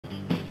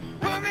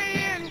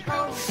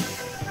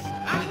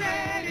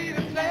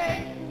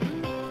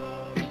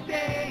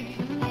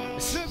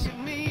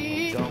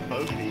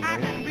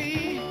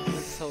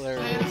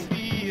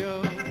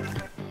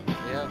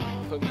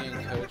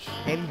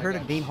Have you heard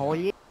of Dean Hole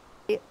yet?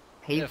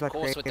 He's the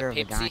creator of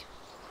the game.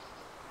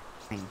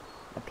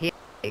 The pig,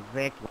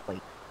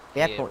 exactly.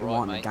 That's what we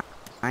want in the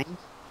game.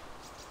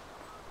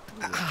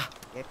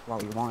 That's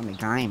what we want in the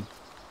game.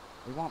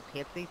 We want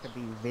Pepsi to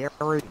be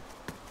very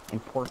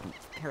important.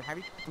 Here, have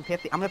you some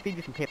Pepsi? I'm gonna feed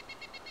you some Pepsi.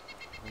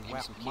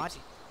 Well,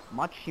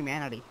 much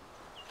humanity.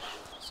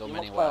 So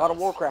many wows. A lot of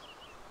Warcraft.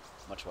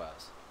 Much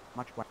wows.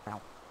 Much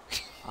wow.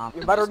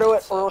 You better do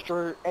it, or else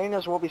your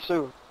anus will be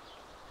sued.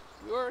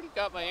 You already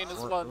got my anus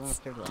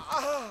once. I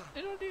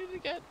don't need it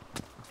again.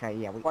 Okay,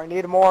 yeah. I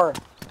need more.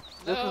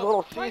 No, this is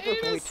Little Caesars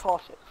when we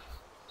toss it.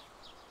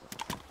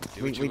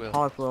 We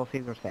toss Little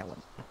Caesar salad.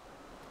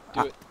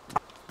 Do it.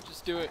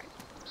 Just do it.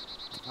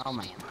 Oh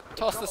man.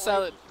 Toss the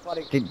salad.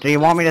 Do you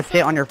want me to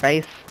sit on your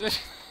face?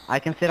 I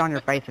can sit on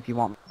your face if you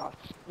want me.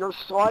 You're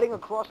sliding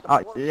across the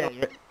floor. Yeah.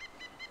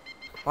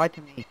 Slide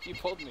to me. You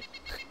pulled me.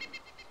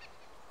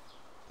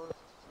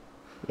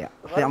 Yeah,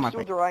 sit on my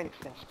face.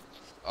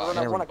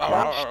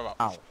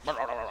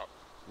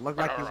 Look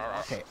like you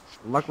want it.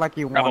 Look like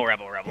you want it.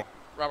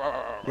 Rebel.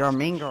 You're a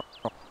mean girl.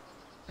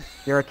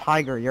 You're a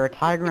tiger. You're a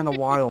tiger in the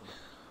wild.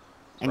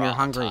 And you're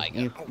hungry.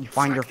 You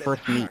find your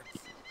first meat.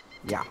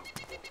 Yeah.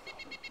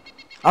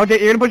 Okay,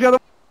 you're gonna push the other.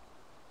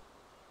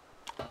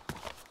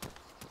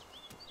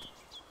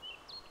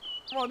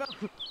 Oh no.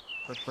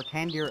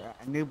 Pretend you're a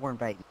newborn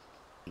baby.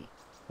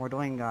 We're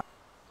doing You're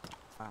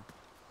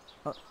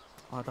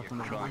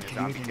controlling a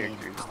zombie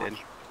character instead.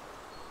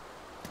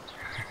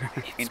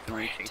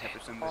 Instantly chase after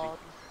somebody.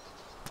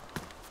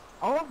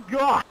 Oh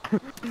god!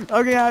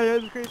 Okay, yeah,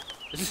 that's crazy.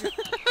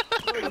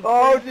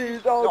 Oh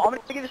jeez, no, I'm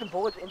gonna give you some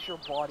bullets into your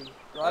body.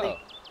 Ready?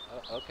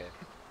 Oh, okay.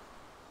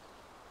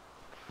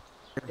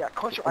 Yeah,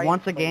 clench your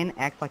Once again,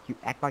 act like you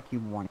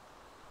want it.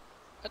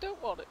 I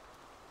don't want it.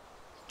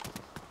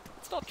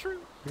 It's not true.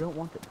 You don't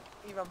want it.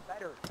 Even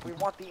better, we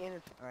want the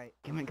innocent. Alright,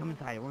 come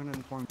inside. We're gonna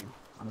inform you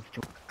on the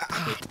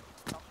situation.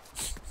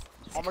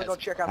 I'm gonna go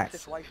check out the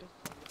situation.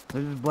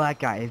 This is a black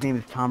guy. His name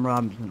is Tom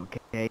Robinson,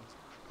 okay?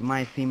 You might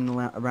have seen him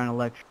around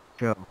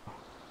Elekro.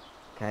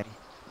 Okay?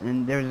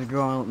 And there's a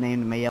girl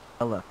named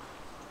Mayella.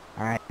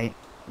 Alright?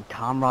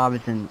 Tom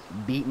Robinson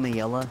beat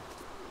Mayella,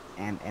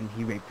 and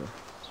he raped her.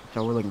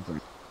 So we're looking for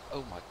him.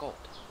 Oh my god.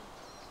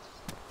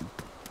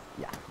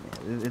 Yeah,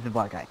 it's a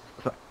black guy.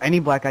 So any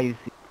black guy you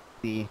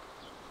see,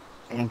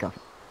 handcuff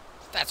him.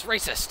 That's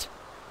racist!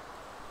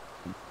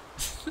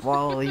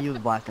 Well, he was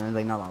black, and there's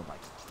like not a lot of black.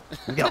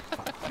 Go.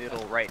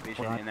 Middle right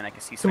vision, and then I can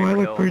see Do I Cyber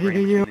look Hill pretty right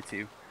to you? between the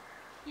two.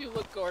 You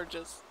look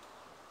gorgeous.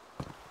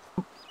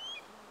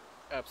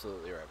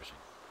 Absolutely ravishing.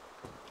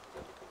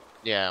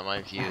 Yeah,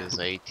 my view is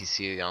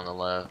ATC on the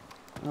left.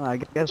 Oh, I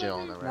guess Jill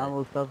on the right. now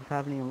little stuff is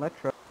happening in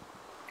Electro.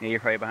 Yeah, you're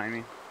probably behind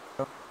me.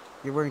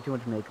 You're wearing too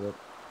much makeup.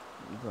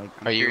 Like,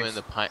 Are you in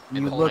the pine?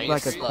 You look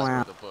like a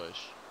clown. The bush?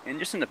 And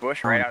just in the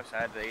bush right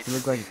outside the ATC. You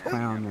look like a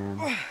clown,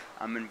 man.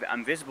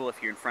 I'm visible if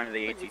you're in front of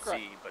the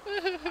ATC, but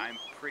I'm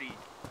pretty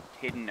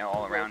hidden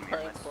all around me.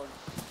 Unless...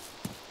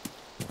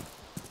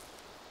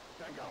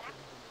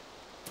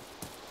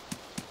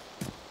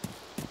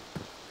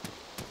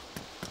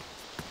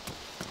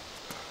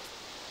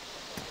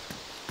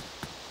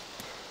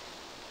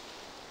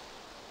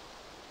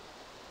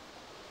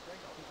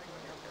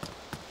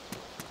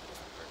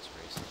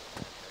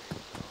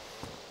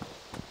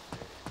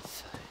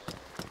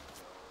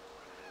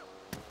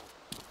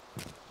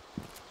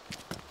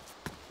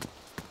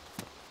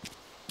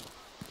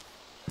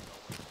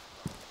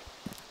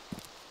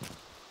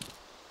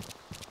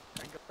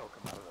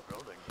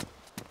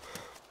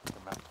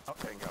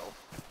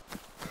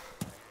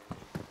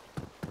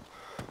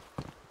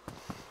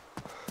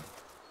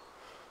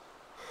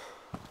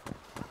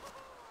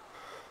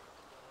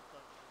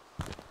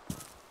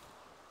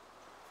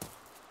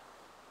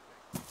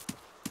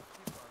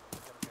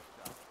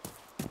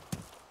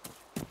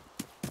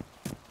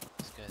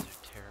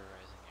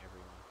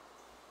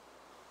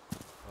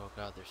 Oh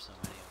god, there's so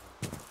many of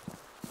them.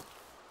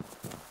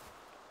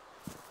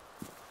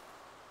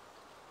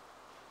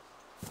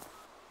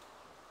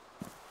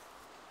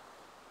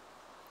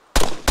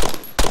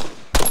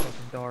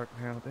 Fucking dark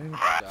now, dude.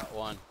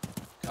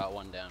 Got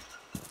one down.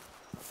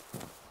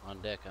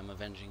 On deck, I'm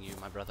avenging you,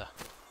 my brother.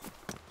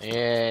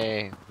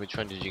 Yay! Which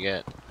one did you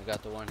get? I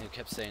got the one who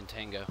kept saying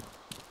tango.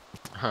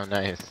 Oh,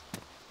 nice.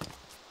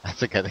 That's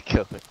the guy that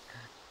killed me.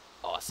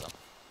 Awesome.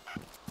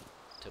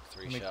 Took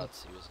 3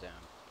 shots, he was down.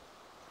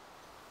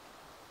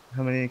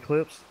 How many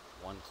clips?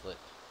 1 clip.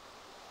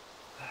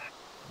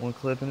 1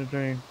 clip in a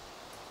dream.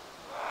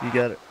 You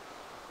got it.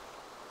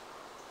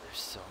 There's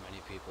so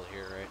many people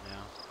here right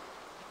now.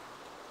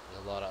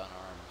 There's a lot of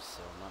unarmed,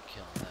 so I'm not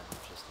killing them,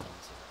 just the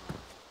ones that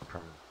are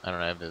armed. I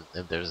don't know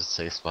if there's a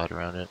safe spot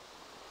around it.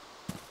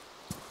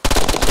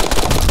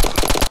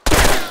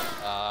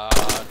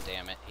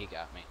 Damn it, he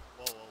got me.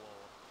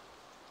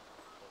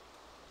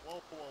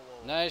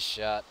 Nice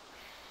shot.